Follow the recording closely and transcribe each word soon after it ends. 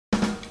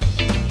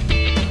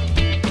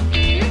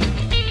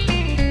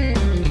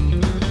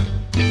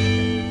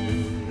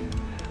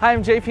Hi,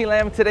 I'm JP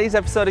Lam. Today's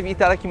episode of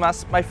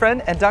Itadakimasu, my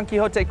friend and Don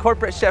Quixote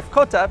corporate chef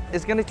Kota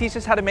is going to teach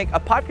us how to make a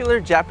popular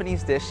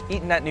Japanese dish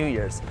eaten at New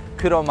Year's,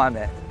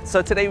 kuromame.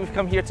 So today we've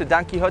come here to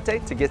Don Quixote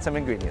to get some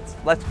ingredients.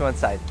 Let's go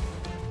inside.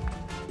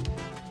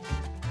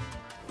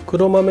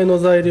 黒豆の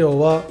材料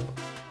は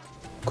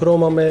黒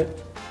豆、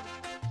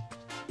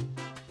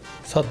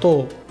砂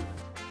糖、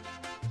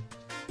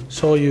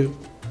醤油。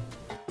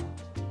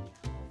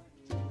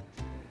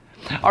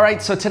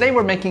 Alright, so today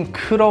we're making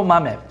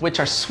kuromame,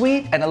 which are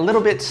sweet and a little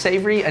bit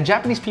savory, and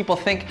Japanese people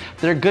think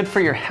they're good for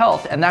your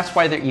health, and that's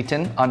why they're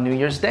eaten on New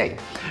Year's Day.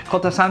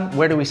 Kota-san,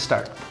 where do we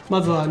start?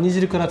 まずは煮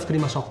汁から作り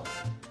ましょ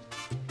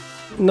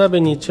う。鍋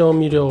に調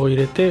味料を入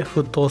れて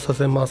沸騰さ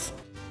せます。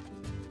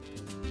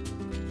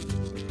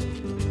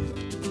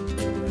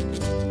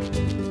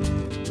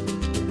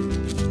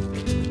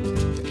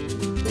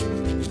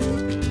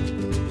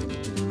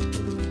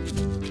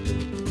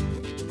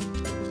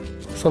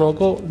その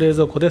後、冷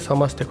蔵庫で冷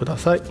ましてくだ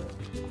さい。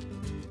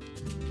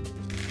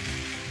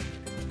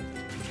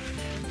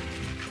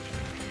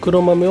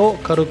黒豆を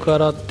軽く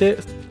洗って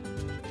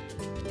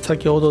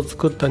先ほど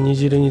作った煮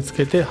汁につ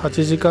けて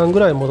8時間ぐ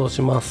らい戻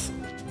します。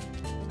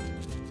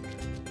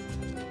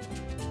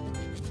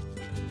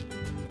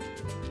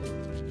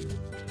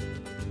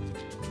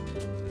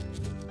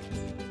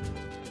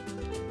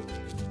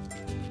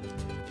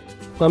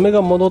豆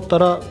が戻った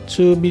ら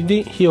中火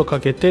に火をか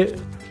けて、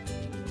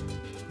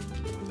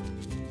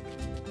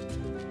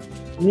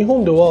日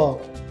本では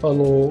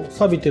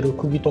錆びてる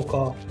釘と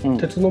か、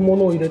鉄のも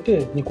のを入れ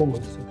て煮込む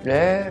んです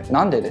よ。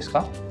なんでです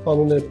か？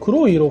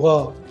黒い色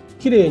が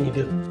きれいに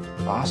出る。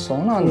あ、そう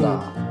なん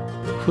だ。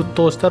沸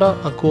騰したら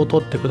アクを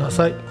取ってくだ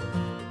さい。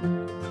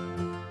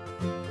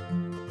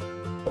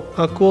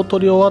アクを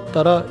取り終わっ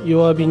たら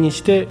弱火に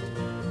して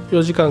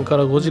4時間か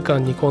ら5時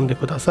間煮込んで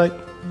ください。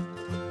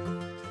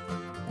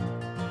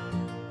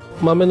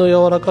豆の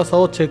柔らかさ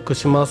をチェック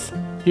します。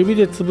指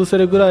で潰せ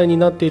るぐらいに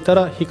なっていた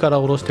ら火から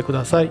下ろしてく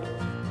ださい。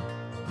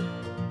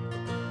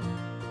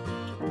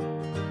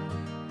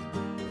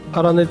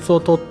粗熱を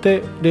取っ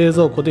て冷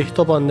蔵庫で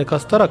一晩寝か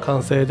せたら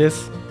完成で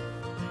す。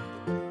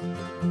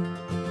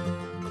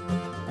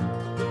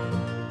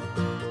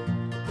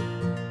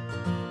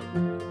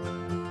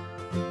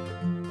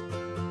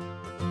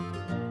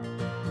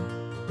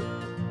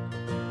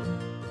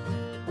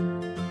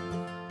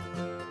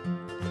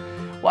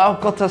Wow,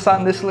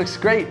 Kota-san, this looks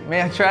great.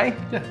 May I try?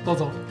 どう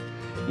ぞ。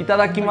いた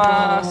だき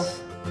ま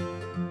す。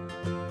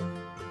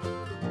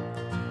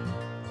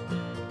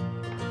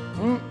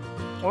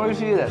美味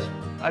しいです。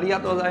あり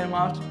がとうござい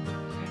ます。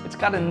It's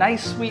got a nice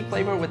sweet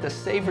flavor with a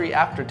savory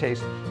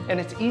aftertaste,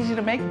 and it's easy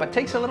to make but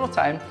takes a little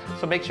time,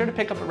 so make sure to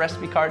pick up a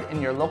recipe card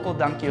in your local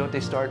Don Quixote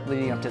store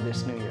leading up to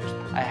this New Year's.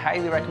 I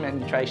highly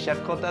recommend you try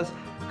Chef Kota's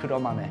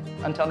kuromame.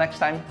 Until next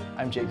time,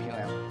 I'm JP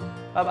Lam.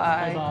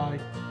 Bye-bye. Bye-bye.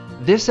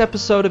 This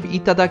episode of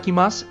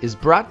Itadakimasu is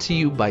brought to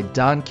you by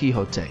Don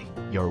Quixote,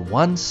 your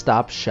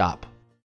one-stop shop.